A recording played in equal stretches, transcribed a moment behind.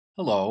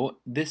Hello,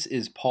 this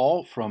is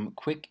Paul from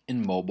Quick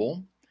and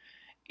Mobile,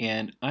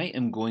 and I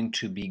am going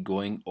to be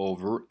going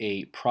over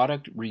a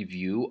product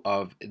review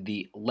of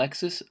the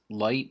Lexis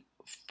Light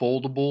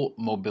Foldable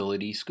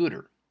Mobility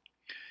Scooter.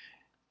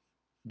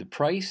 The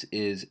price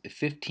is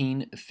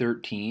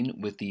 $15.13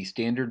 with the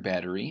standard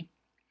battery,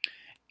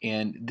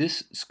 and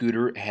this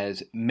scooter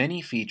has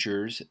many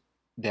features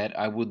that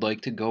I would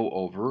like to go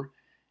over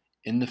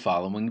in the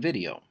following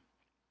video.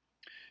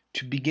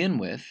 To begin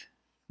with,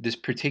 this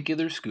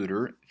particular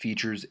scooter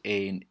features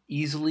an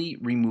easily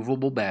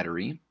removable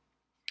battery.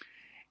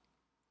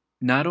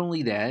 Not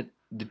only that,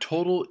 the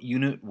total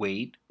unit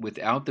weight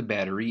without the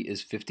battery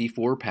is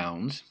 54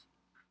 pounds,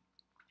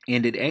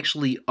 and it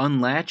actually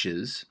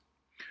unlatches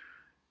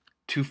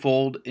to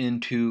fold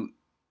into,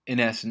 in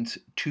essence,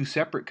 two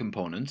separate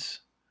components,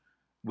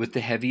 with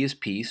the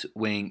heaviest piece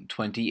weighing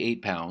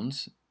 28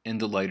 pounds and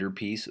the lighter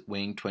piece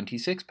weighing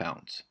 26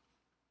 pounds.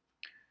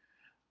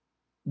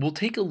 We'll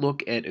take a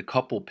look at a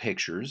couple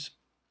pictures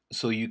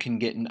so you can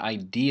get an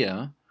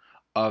idea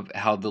of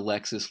how the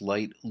Lexis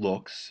Light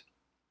looks.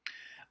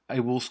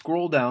 I will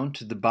scroll down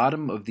to the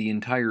bottom of the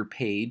entire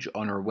page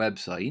on our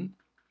website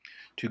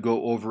to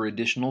go over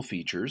additional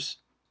features,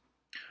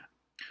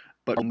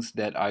 but things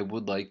that I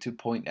would like to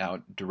point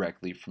out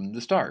directly from the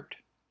start.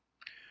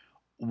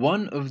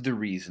 One of the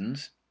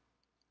reasons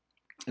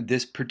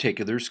this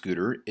particular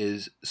scooter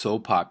is so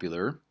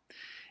popular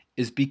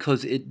is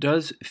because it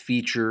does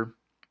feature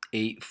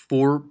a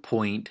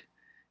 4-point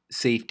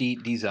safety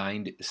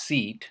designed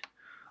seat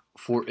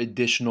for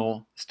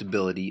additional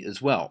stability as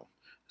well.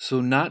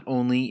 So not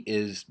only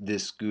is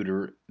this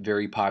scooter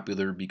very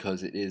popular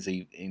because it is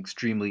an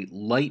extremely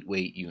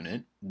lightweight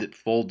unit that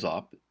folds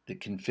up,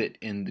 that can fit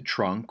in the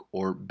trunk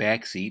or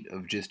back seat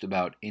of just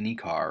about any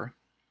car,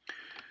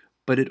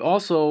 but it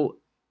also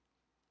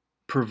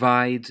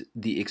provides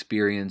the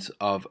experience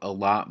of a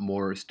lot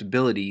more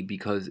stability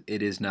because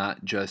it is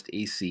not just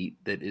a seat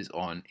that is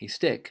on a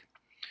stick,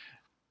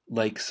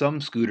 like some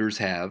scooters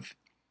have,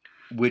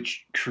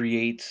 which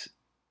creates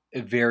a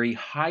very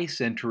high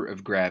center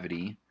of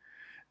gravity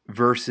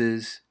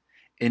versus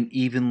an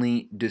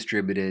evenly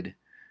distributed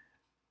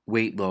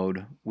weight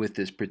load with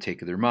this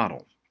particular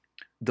model.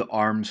 The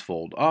arms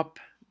fold up,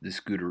 the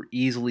scooter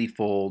easily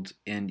folds,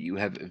 and you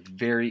have a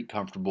very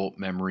comfortable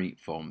memory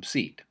foam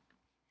seat.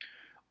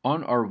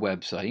 On our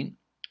website,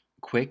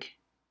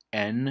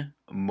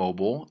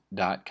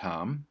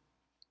 quicknmobile.com,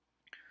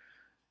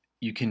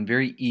 you can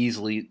very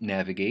easily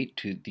navigate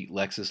to the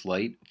Lexis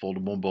Light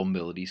Foldable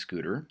Mobility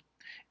Scooter,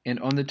 and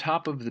on the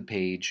top of the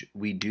page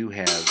we do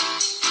have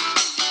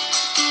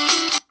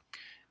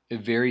a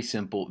very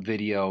simple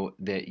video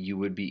that you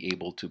would be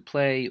able to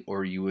play,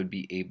 or you would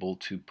be able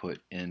to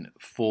put in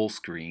full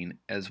screen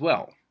as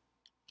well,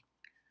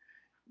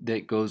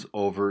 that goes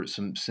over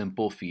some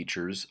simple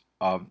features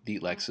of the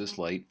Lexis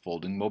Light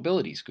Folding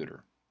Mobility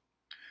Scooter.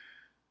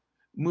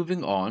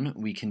 Moving on,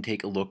 we can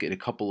take a look at a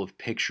couple of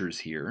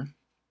pictures here.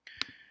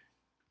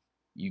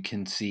 You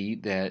can see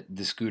that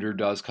the scooter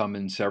does come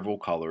in several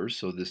colors,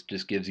 so this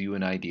just gives you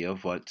an idea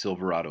of what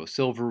Silverado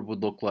Silver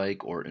would look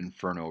like, or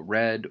Inferno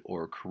Red,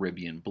 or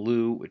Caribbean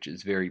Blue, which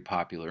is very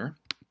popular.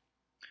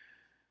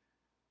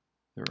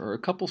 There are a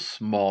couple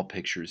small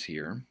pictures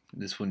here.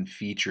 This one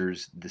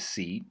features the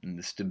seat and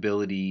the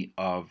stability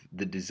of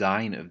the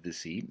design of the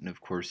seat, and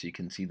of course you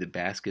can see the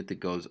basket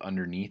that goes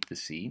underneath the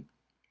seat.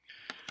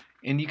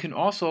 And you can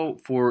also,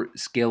 for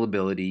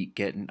scalability,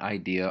 get an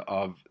idea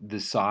of the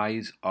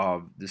size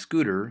of the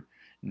scooter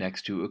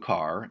next to a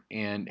car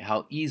and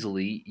how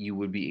easily you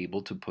would be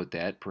able to put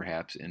that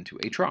perhaps into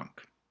a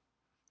trunk.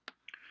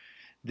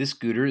 This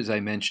scooter, as I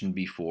mentioned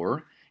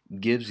before,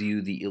 gives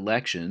you the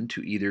election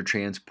to either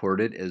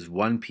transport it as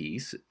one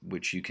piece,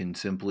 which you can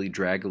simply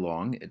drag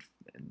along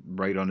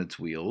right on its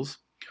wheels,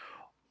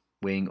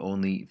 weighing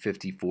only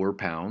 54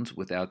 pounds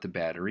without the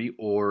battery,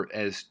 or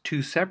as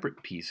two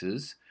separate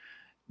pieces,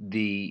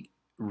 the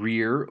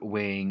rear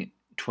weighing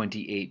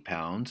 28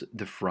 pounds,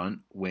 the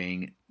front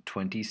weighing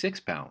 26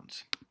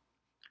 pounds.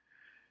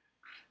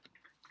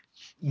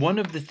 One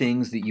of the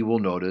things that you will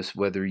notice,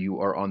 whether you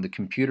are on the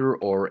computer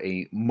or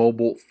a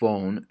mobile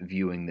phone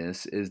viewing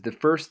this, is the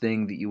first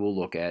thing that you will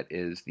look at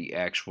is the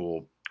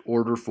actual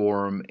order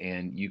form,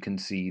 and you can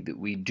see that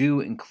we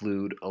do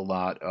include a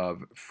lot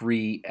of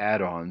free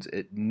add-ons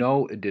at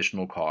no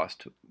additional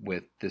cost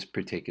with this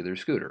particular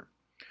scooter.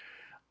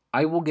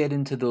 I will get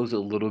into those a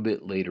little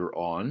bit later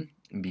on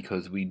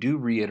because we do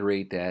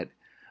reiterate that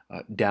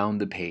down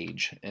the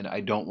page, and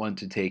I don't want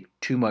to take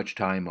too much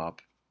time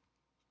up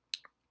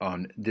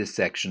on this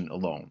section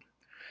alone.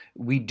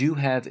 We do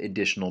have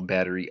additional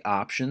battery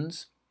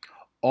options.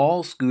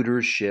 All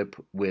scooters ship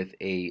with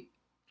a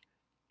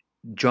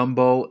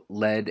jumbo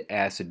lead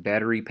acid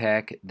battery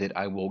pack that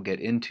I will get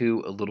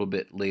into a little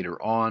bit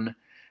later on.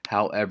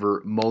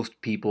 However,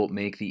 most people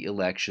make the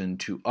election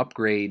to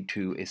upgrade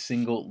to a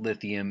single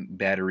lithium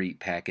battery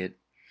packet,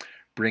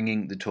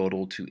 bringing the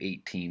total to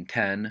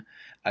 1810.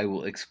 I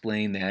will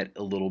explain that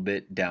a little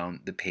bit down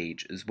the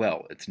page as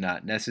well. It's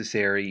not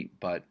necessary,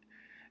 but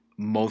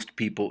most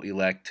people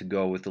elect to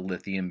go with the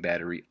lithium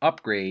battery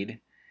upgrade,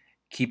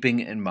 keeping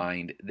in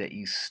mind that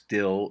you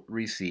still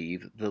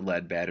receive the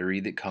lead battery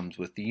that comes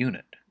with the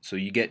unit. So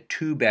you get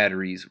 2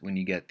 batteries when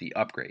you get the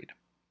upgrade.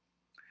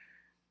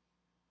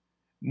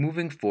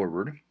 Moving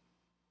forward,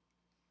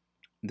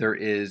 there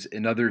is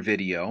another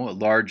video, a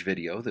large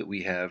video that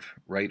we have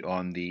right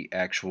on the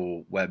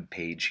actual web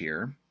page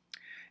here.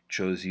 It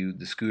shows you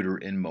the scooter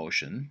in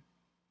motion.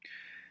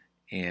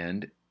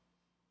 And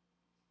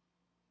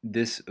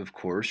this, of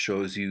course,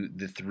 shows you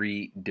the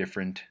 3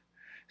 different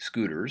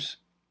scooters.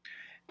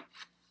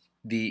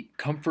 The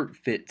Comfort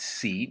Fit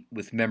seat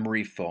with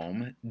memory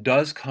foam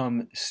does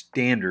come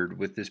standard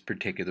with this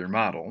particular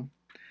model,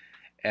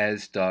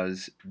 as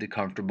does the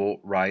comfortable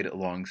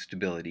ride-along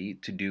stability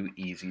to do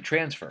easy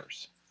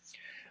transfers,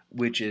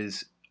 which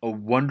is a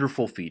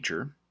wonderful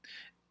feature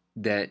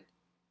that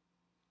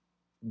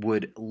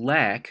would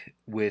lack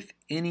with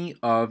any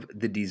of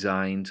the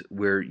designs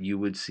where you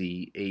would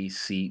see a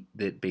seat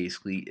that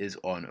basically is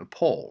on a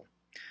pole.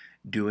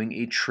 Doing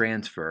a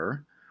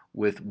transfer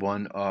with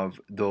one of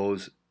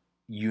those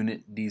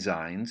unit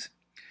designs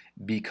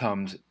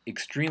becomes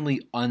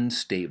extremely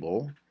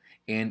unstable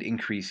and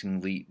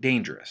increasingly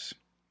dangerous.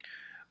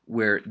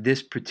 Where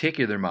this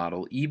particular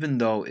model, even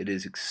though it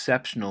is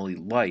exceptionally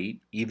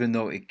light, even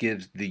though it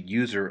gives the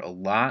user a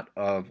lot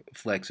of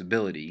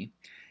flexibility,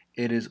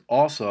 it is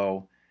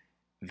also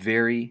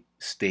very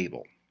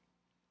stable.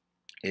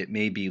 It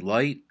may be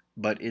light,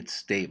 but it's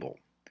stable.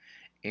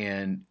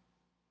 And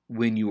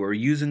when you are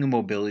using a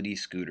mobility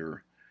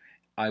scooter,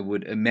 I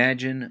would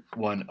imagine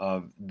one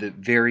of the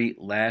very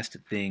last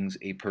things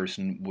a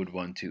person would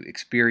want to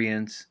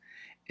experience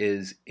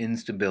is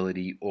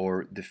instability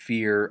or the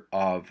fear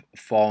of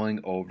falling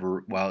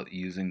over while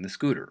using the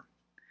scooter.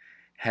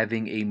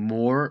 Having a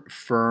more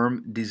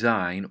firm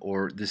design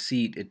or the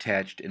seat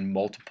attached in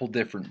multiple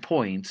different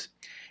points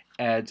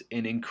adds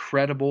an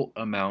incredible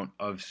amount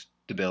of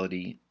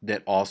stability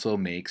that also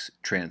makes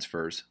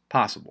transfers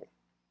possible.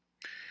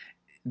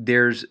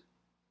 There's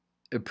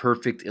a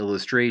perfect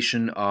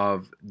illustration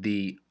of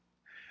the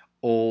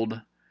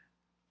old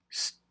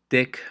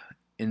stick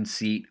and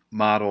seat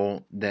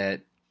model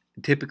that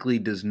typically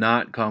does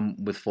not come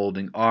with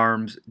folding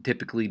arms,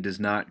 typically does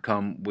not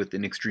come with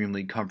an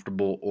extremely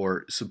comfortable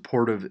or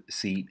supportive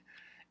seat,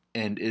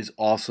 and is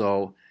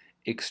also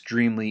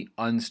extremely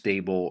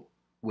unstable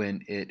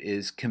when it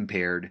is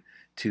compared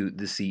to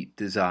the seat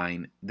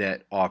design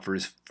that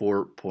offers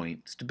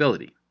 4-point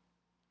stability.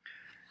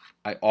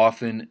 I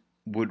often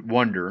would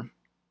wonder,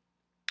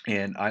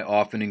 and I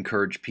often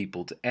encourage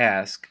people to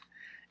ask,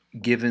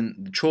 given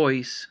the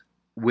choice,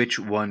 which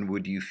one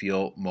would you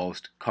feel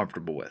most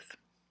comfortable with?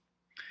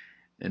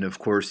 And of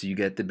course, you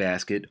get the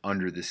basket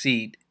under the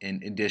seat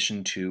in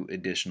addition to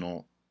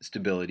additional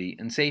stability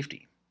and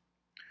safety.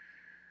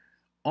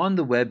 On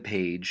the web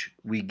page,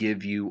 we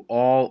give you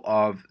all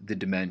of the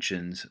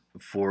dimensions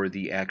for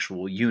the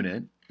actual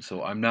unit.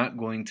 So I'm not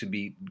going to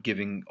be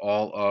giving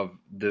all of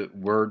the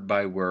word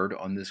by word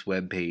on this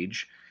web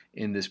page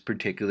in this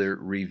particular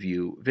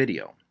review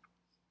video.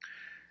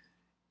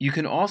 You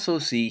can also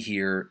see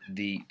here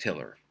the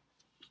tiller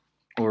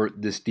or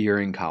the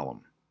steering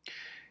column.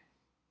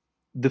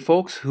 The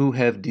folks who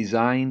have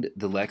designed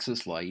the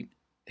Lexis Light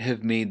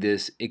have made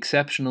this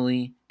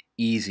exceptionally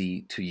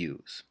easy to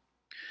use.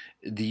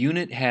 The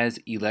unit has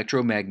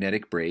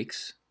electromagnetic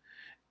brakes,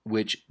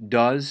 which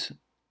does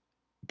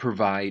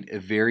provide a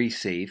very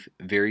safe,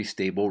 very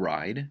stable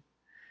ride.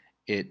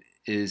 It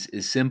is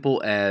as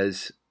simple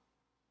as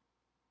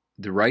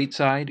the right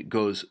side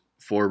goes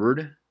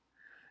forward,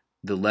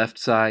 the left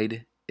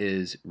side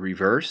is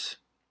reverse.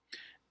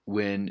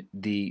 When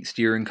the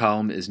steering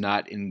column is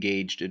not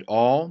engaged at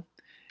all,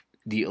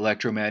 the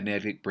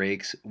electromagnetic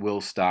brakes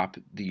will stop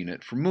the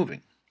unit from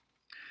moving.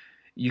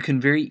 You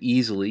can very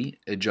easily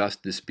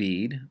adjust the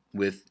speed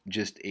with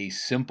just a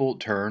simple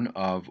turn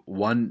of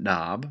one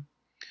knob,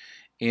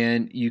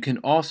 and you can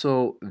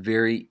also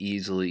very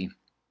easily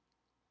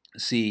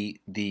see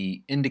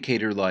the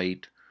indicator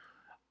light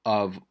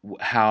of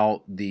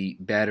how the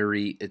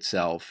battery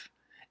itself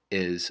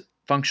is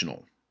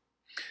functional.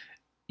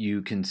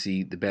 You can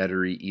see the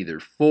battery either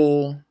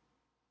full,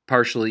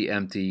 partially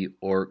empty,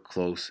 or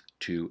close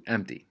to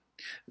empty.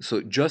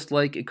 So just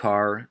like a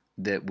car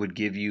that would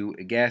give you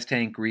a gas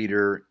tank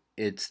reader,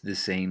 it's the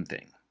same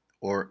thing,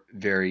 or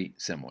very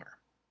similar.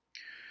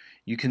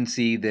 You can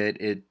see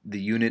that the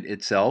unit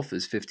itself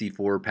is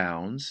 54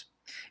 pounds.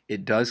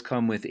 It does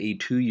come with a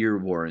 2-year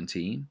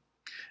warranty.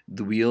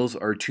 The wheels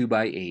are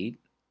 2x8,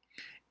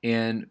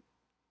 and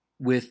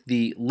with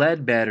the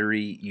lead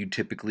battery, you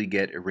typically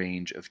get a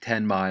range of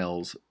 10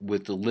 miles.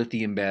 With the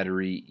lithium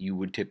battery, you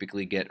would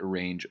typically get a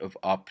range of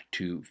up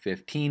to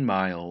 15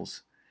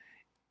 miles.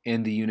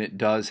 And the unit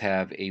does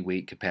have a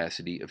weight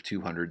capacity of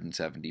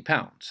 270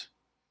 pounds.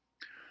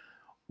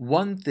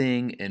 One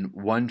thing and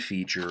one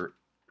feature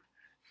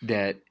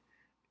that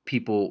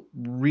people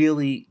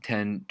really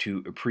tend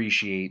to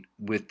appreciate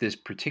with this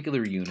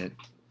particular unit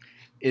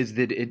is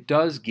that it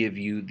does give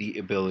you the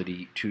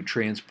ability to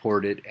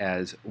transport it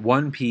as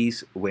one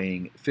piece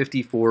weighing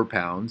 54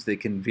 pounds that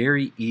can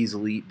very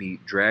easily be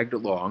dragged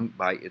along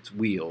by its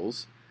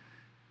wheels,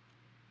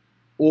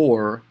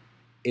 or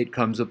it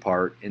comes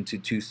apart into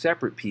two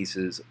separate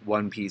pieces,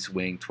 one piece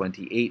weighing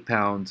 28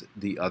 pounds,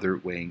 the other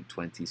weighing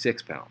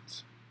 26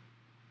 pounds.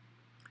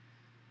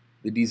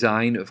 The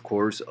design, of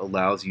course,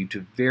 allows you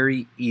to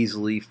very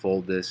easily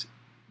fold the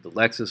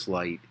Lexis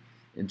Light,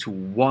 into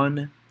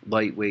one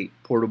lightweight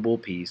portable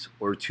piece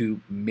or two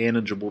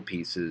manageable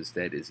pieces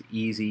that is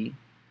easy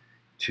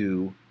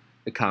to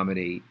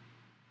accommodate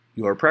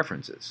your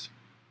preferences.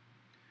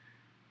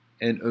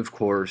 And of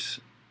course,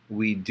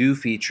 we do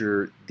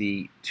feature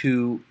the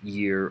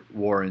 2-year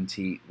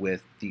warranty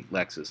with the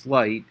Lexis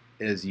Light,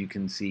 as you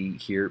can see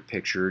here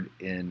pictured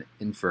in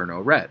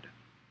Inferno Red.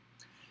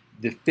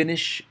 The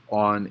finish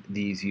on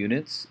these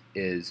units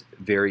is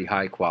very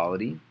high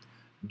quality,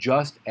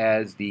 just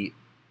as the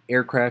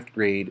aircraft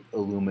grade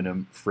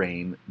aluminum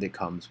frame that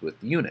comes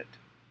with the unit.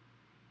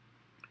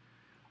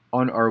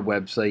 On our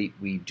website,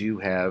 we do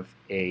have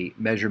a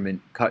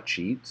measurement cut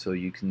sheet, so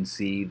you can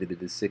see that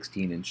it is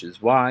 16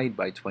 inches wide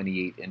by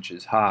 28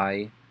 inches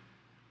high.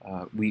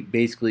 We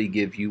basically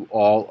give you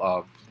all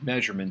of the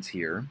measurements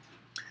here,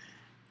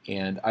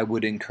 and I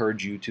would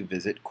encourage you to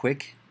visit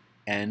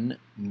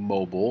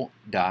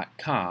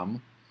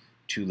quicknmobile.com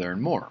to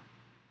learn more.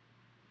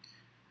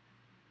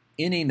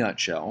 In a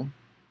nutshell,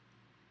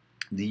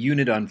 the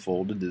unit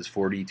unfolded is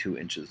 42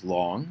 inches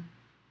long,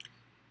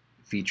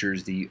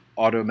 features the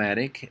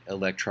automatic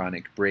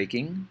electronic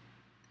braking,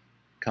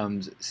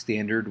 comes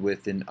standard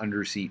with an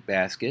underseat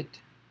basket,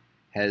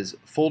 has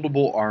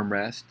foldable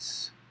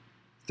armrests,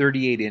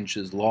 38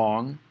 inches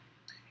long.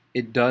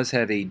 It does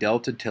have a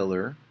Delta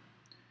tiller,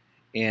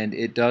 and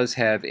it does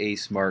have a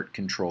smart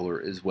controller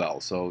as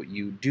well. So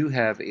you do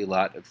have a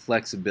lot of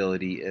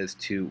flexibility as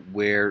to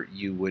where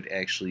you would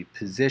actually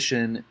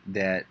position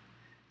that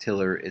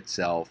tiller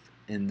itself.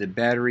 And the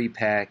battery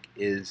pack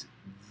is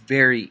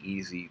very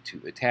easy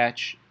to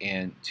attach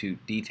and to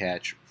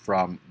detach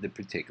from the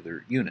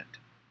particular unit.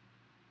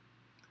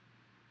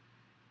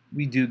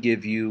 We do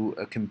give you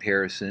a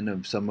comparison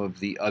of some of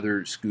the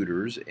other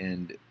scooters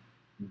and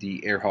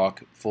the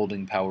AirHawk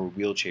folding power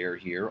wheelchair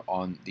here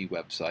on the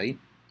website.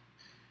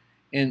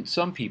 And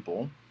some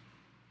people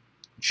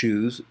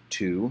choose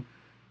to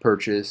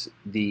purchase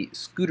the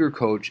scooter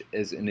coach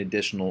as an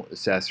additional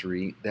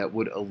accessory that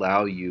would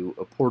allow you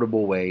a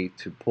portable way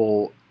to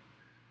pull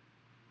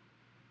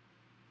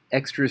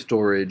extra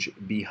storage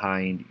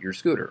behind your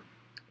scooter.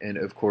 And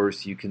of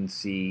course, you can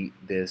see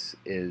this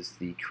is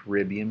the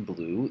Caribbean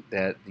blue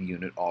that the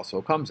unit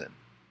also comes in.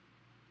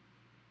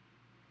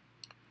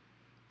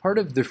 Part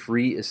of the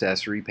free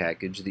accessory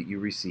package that you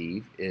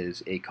receive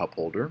is a cup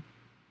holder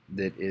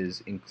that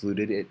is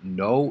included at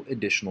no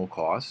additional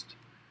cost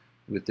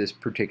with this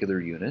particular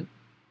unit.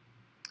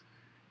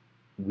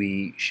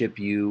 We ship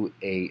you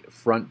a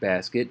front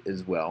basket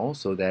as well,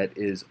 so that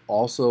is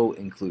also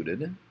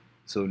included.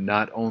 So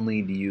not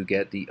only do you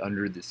get the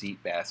under the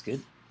seat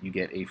basket, you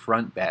get a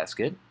front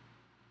basket.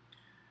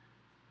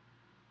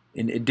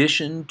 In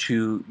addition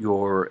to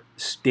your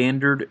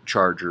standard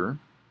charger,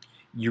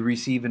 you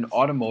receive an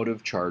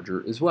automotive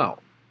charger as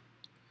well.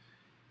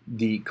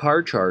 The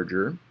car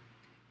charger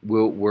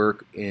will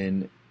work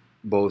in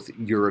both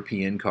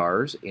European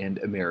cars and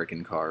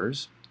American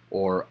cars,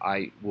 or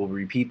I will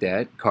repeat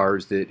that,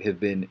 cars that have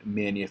been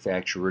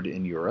manufactured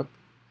in Europe,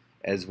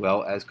 as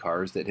well as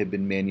cars that have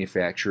been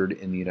manufactured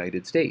in the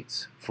United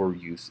States for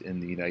use in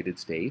the United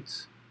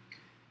States.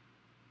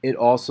 It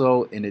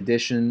also, in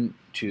addition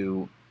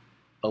to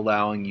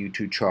allowing you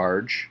to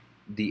charge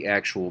the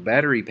actual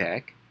battery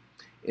pack,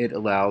 it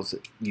allows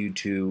you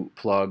to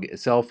plug a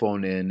cell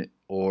phone in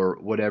or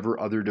whatever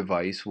other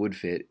device would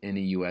fit in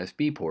a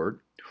USB port,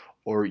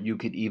 or you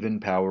could even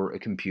power a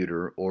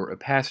computer, or a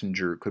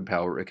passenger could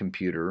power a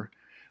computer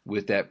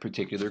with that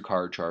particular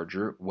car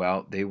charger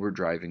while they were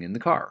driving in the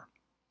car.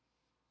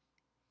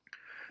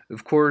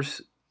 Of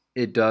course,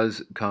 it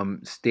does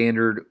come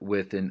standard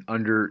with an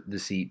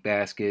under-the-seat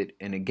basket,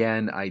 and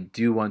again, I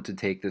do want to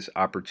take this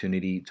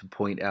opportunity to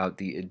point out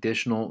the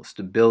additional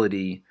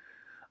stability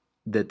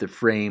that the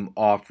frame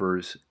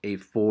offers a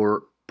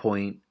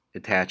 4-point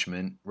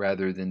attachment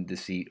rather than the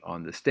seat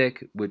on the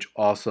stick, which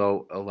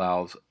also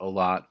allows a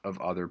lot of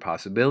other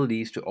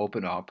possibilities to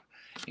open up,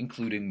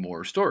 including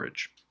more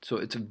storage. So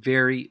it's a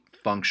very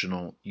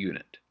functional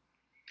unit.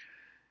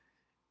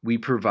 We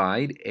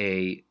provide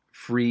a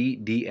free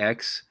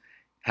DX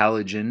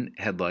halogen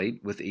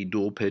headlight with a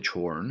dual pitch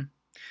horn,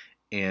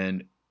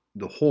 and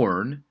the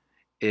horn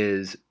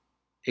is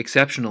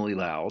exceptionally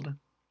loud.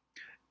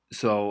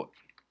 So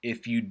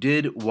if you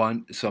did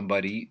want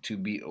somebody to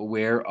be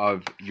aware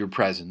of your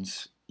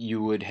presence,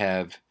 you would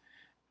have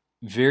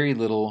very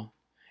little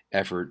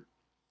effort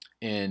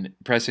in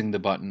pressing the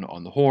button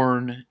on the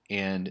horn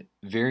and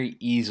very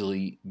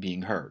easily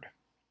being heard.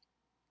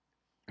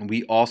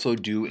 We also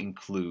do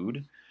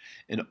include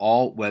an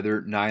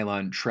all-weather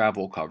nylon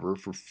travel cover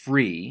for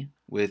free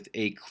with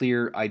a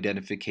clear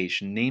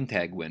identification name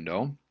tag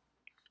window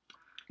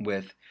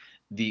with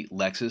the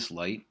Lexis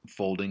Light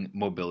folding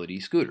mobility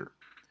scooter.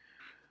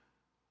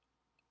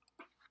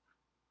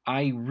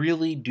 I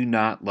really do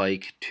not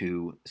like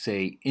to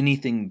say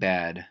anything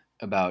bad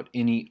about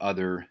any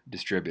other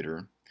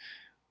distributor.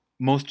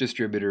 Most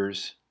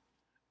distributors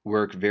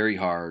work very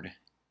hard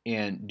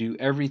and do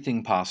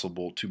everything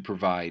possible to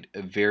provide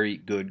a very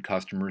good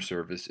customer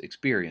service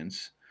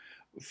experience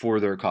for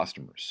their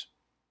customers.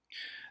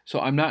 So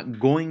I'm not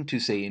going to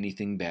say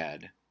anything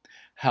bad.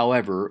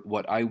 However,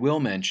 what I will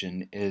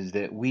mention is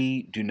that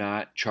we do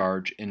not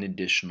charge an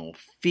additional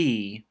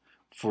fee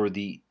for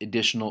the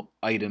additional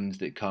items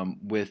that come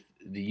with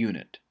the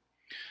unit.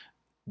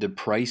 The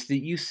price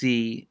that you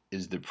see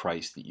is the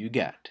price that you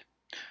get.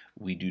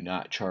 We do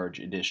not charge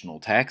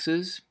additional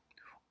taxes,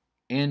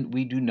 and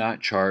we do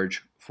not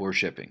charge for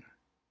shipping.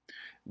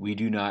 We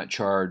do not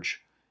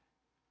charge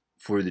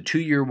for the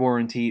 2-year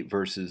warranty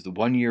versus the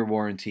 1-year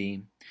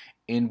warranty,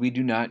 and we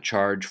do not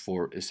charge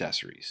for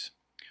accessories.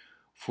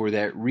 For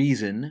that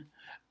reason,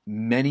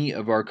 many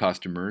of our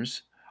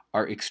customers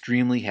are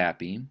extremely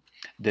happy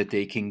that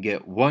they can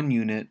get one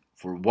unit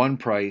for one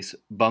price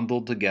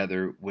bundled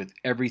together with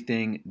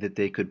everything that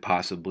they could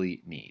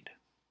possibly need.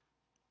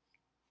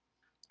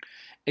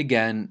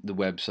 Again, the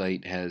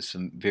website has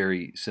some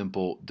very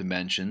simple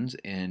dimensions,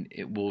 and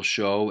it will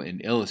show and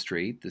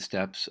illustrate the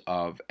steps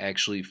of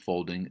actually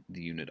folding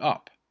the unit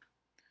up.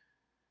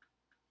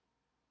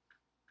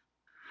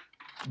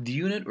 The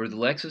unit, or the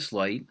Lexis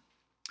Light,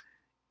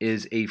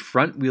 is a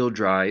front-wheel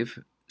drive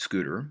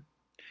scooter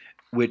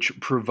which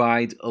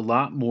provides a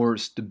lot more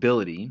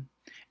stability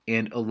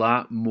and a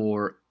lot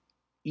more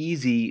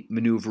easy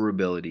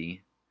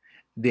maneuverability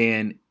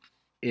than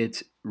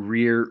its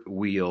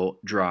rear-wheel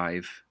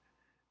drive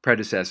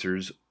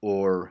predecessors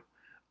or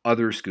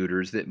other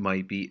scooters that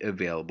might be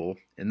available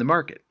in the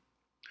market.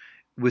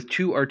 With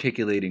two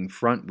articulating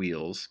front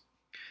wheels,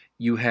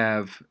 you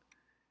have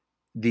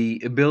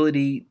the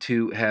ability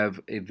to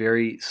have a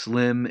very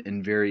slim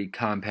and very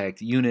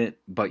compact unit,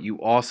 but you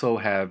also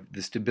have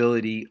the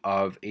stability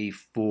of a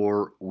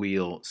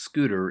 4-wheel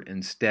scooter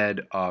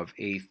instead of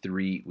a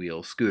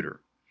 3-wheel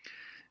scooter.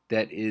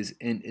 That is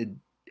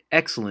an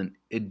excellent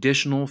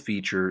additional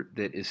feature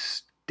that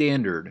is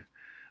standard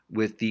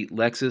with the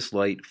Lexis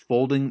Light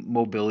folding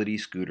mobility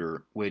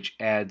scooter, which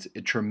adds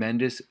a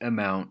tremendous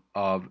amount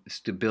of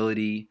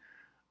stability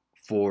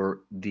for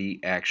the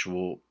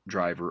actual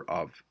driver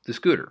of the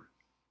scooter.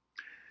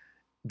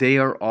 They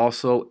are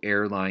also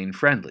airline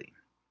friendly.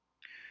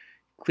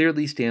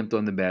 Clearly stamped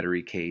on the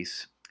battery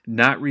case,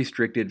 not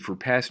restricted for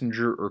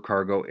passenger or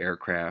cargo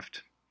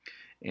aircraft.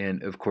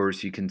 And of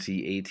course, you can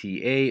see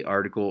ATA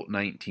Article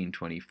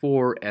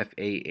 1924,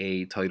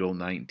 FAA Title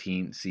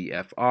 19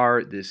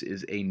 CFR. This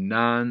is a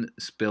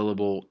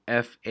non-spillable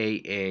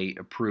FAA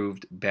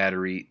approved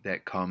battery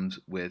that comes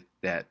with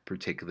that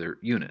particular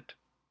unit.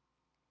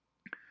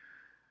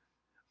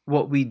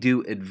 What we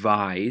do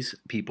advise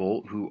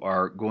people who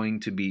are going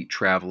to be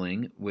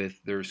traveling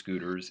with their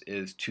scooters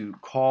is to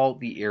call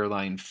the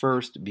airline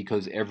first,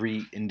 because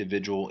every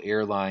individual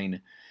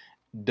airline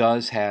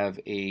does have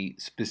a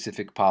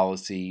specific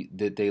policy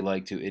that they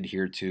like to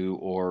adhere to,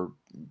 or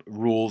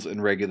rules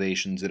and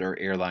regulations that are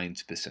airline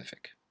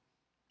specific.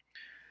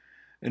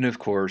 And of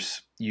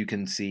course, you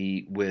can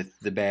see with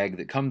the bag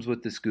that comes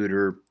with the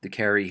scooter, the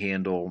carry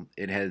handle,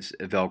 it has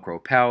a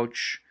Velcro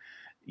pouch,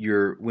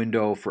 your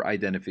window for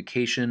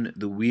identification,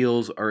 the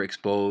wheels are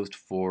exposed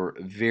for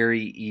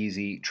very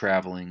easy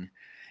traveling,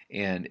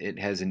 and it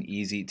has an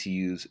easy to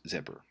use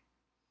zipper.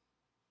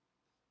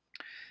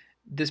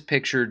 This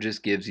picture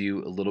just gives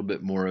you a little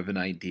bit more of an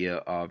idea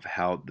of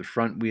how the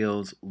front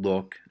wheels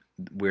look,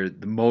 where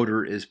the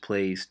motor is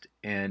placed,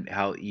 and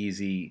how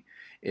easy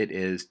it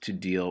is to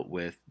deal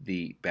with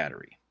the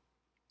battery.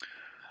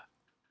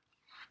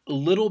 A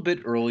little bit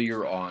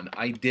earlier on,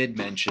 I did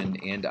mention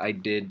and I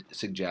did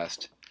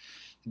suggest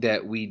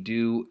that we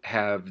do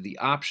have the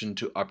option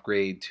to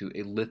upgrade to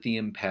a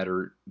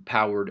lithium-powered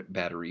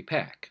battery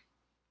pack.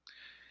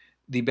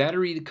 The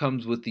battery that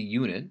comes with the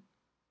unit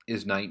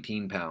is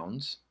 19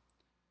 pounds.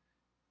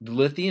 The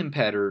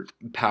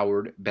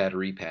lithium-powered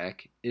battery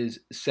pack is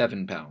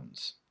 7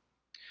 pounds.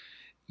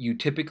 You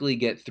typically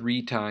get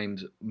 3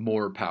 times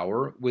more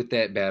power with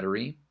that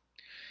battery,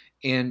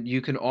 and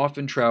you can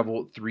often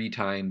travel 3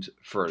 times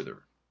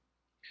further.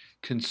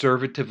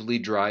 Conservatively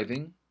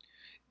driving,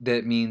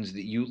 that means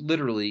that you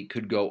literally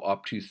could go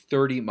up to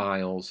 30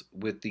 miles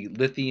with the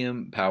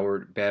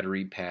lithium-powered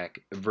battery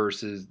pack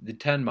versus the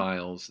 10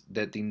 miles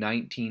that the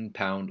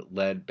 19-pound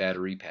lead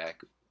battery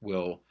pack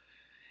will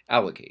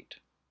allocate.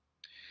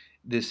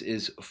 This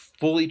is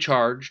fully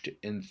charged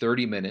in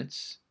 30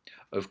 minutes,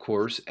 of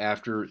course,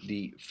 after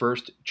the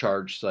first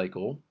charge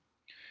cycle,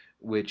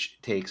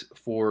 which takes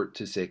 4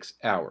 to 6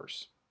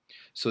 hours.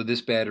 So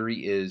this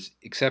battery is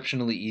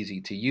exceptionally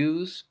easy to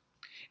use,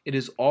 It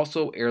is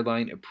also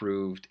airline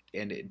approved,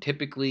 and it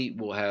typically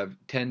will have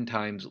 10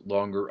 times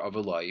longer of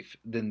a life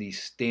than the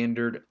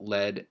standard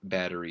lead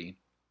battery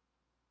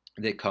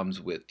that comes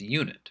with the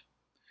unit.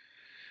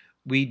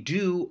 We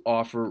do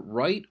offer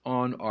right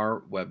on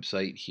our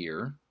website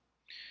here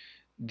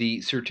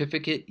the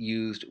certificate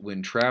used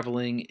when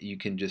traveling. You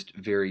can just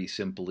very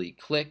simply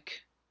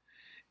click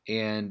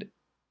and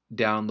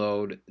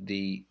download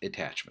the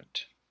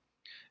attachment.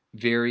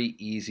 Very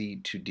easy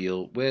to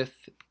deal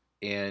with,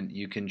 and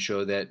you can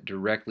show that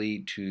directly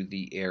to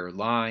the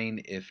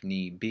airline if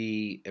need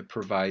be. It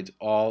provides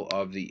all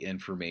of the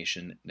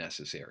information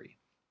necessary.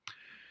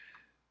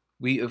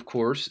 We, of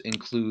course,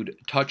 include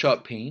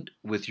touch-up paint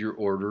with your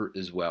order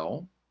as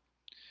well,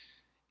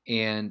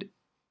 and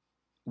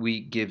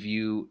we give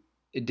you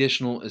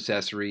additional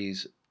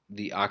accessories,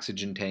 the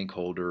oxygen tank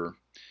holder,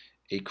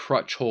 a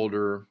crutch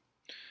holder.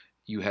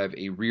 You have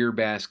a rear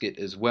basket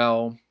as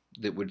well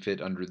that would fit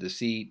under the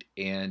seat,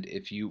 and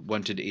if you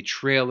wanted a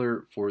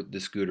trailer for the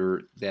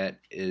scooter, that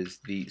is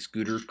the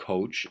scooter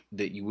coach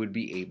that you would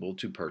be able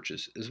to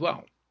purchase as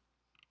well.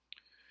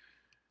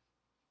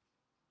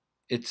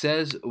 It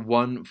says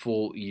 1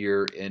 full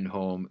year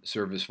in-home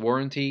service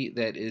warranty.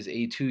 That is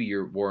a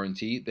 2-year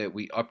warranty that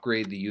we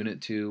upgrade the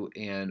unit to,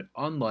 and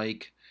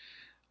unlike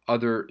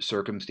other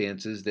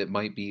circumstances that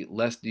might be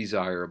less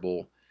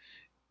desirable,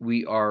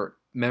 we are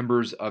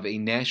members of a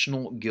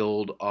National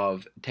Guild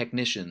of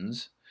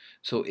Technicians,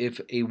 so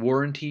if a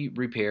warranty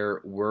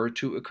repair were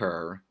to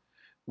occur,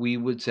 we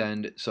would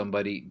send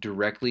somebody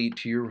directly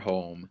to your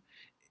home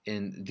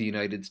in the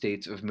United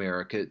States of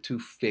America to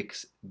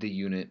fix the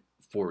unit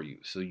for you.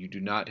 So you do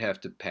not have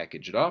to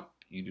package it up,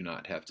 you do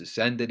not have to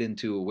send it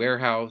into a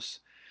warehouse,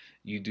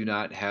 you do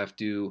not have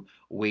to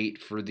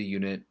wait for the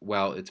unit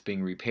while it's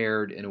being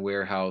repaired in a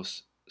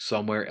warehouse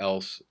somewhere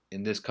else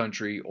in this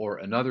country or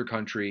another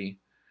country.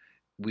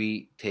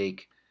 We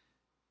take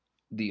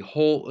the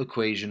whole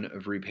equation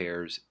of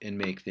repairs and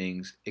make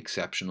things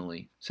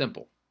exceptionally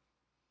simple.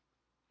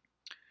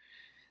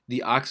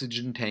 The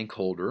oxygen tank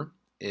holder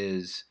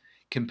is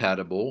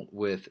compatible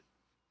with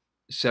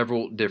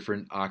several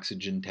different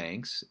oxygen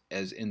tanks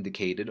as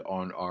indicated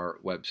on our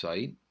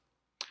website.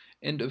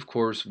 And of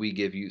course, we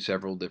give you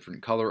several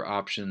different color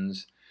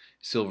options: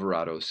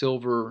 Silverado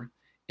Silver,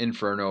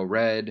 Inferno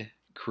Red,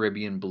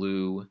 Caribbean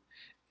Blue,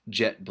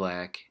 Jet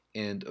Black,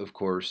 and of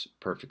course,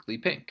 Perfectly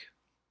Pink.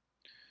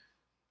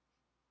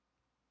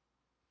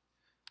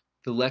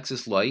 The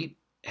Lexis Light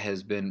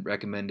has been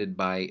recommended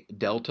by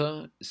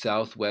Delta,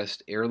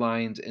 Southwest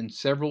Airlines, and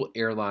several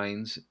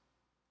airlines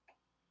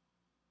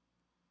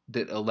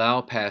that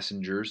allow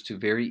passengers to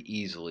very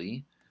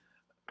easily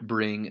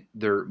bring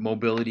their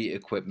mobility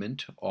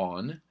equipment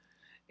on.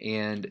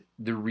 And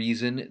the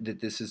reason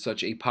that this is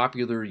such a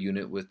popular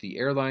unit with the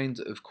airlines,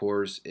 of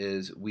course,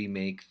 is we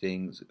make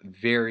things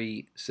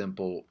very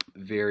simple,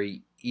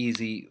 very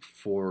easy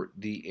for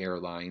the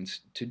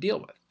airlines to deal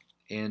with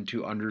and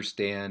to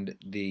understand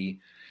the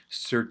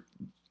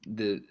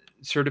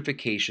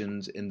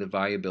certifications and the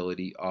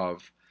viability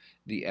of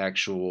the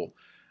actual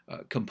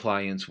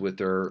compliance with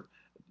their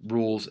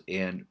rules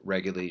and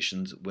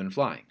regulations when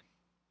flying.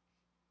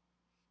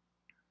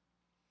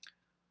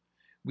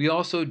 We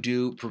also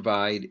do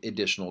provide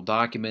additional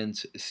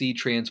documents: sea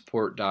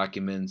transport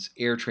documents,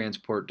 air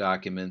transport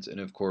documents, and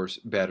of course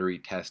battery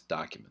test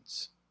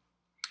documents.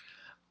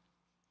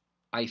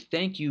 I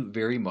thank you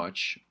very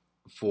much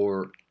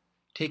for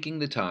taking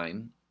the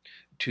time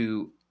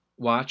to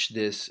watch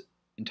this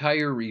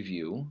entire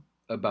review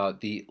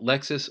about the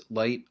Lexis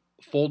Light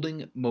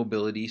folding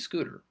mobility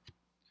scooter.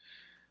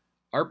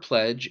 Our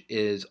pledge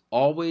is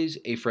always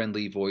a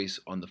friendly voice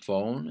on the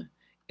phone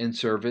and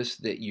service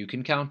that you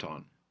can count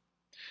on.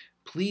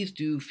 Please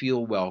do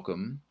feel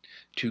welcome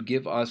to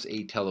give us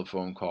a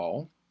telephone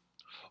call,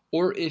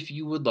 or if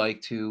you would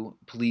like to,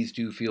 please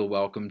do feel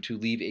welcome to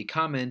leave a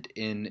comment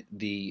in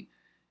the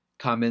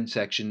comment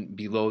section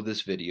below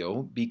this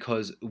video,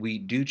 because we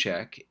do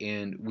check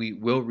and we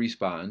will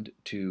respond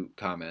to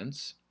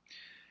comments.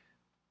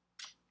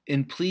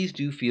 And please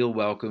do feel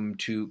welcome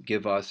to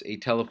give us a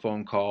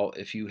telephone call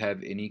if you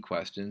have any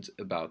questions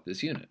about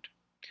this unit.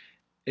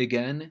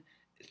 Again,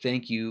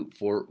 thank you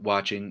for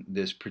watching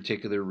this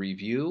particular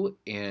review,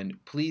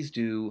 and please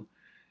do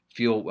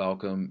feel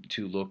welcome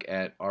to look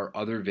at our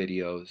other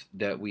videos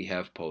that we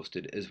have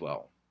posted as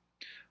well.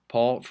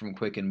 Paul from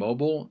Quick and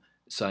Mobile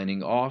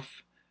signing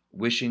off,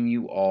 wishing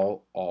you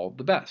all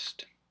the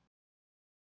best.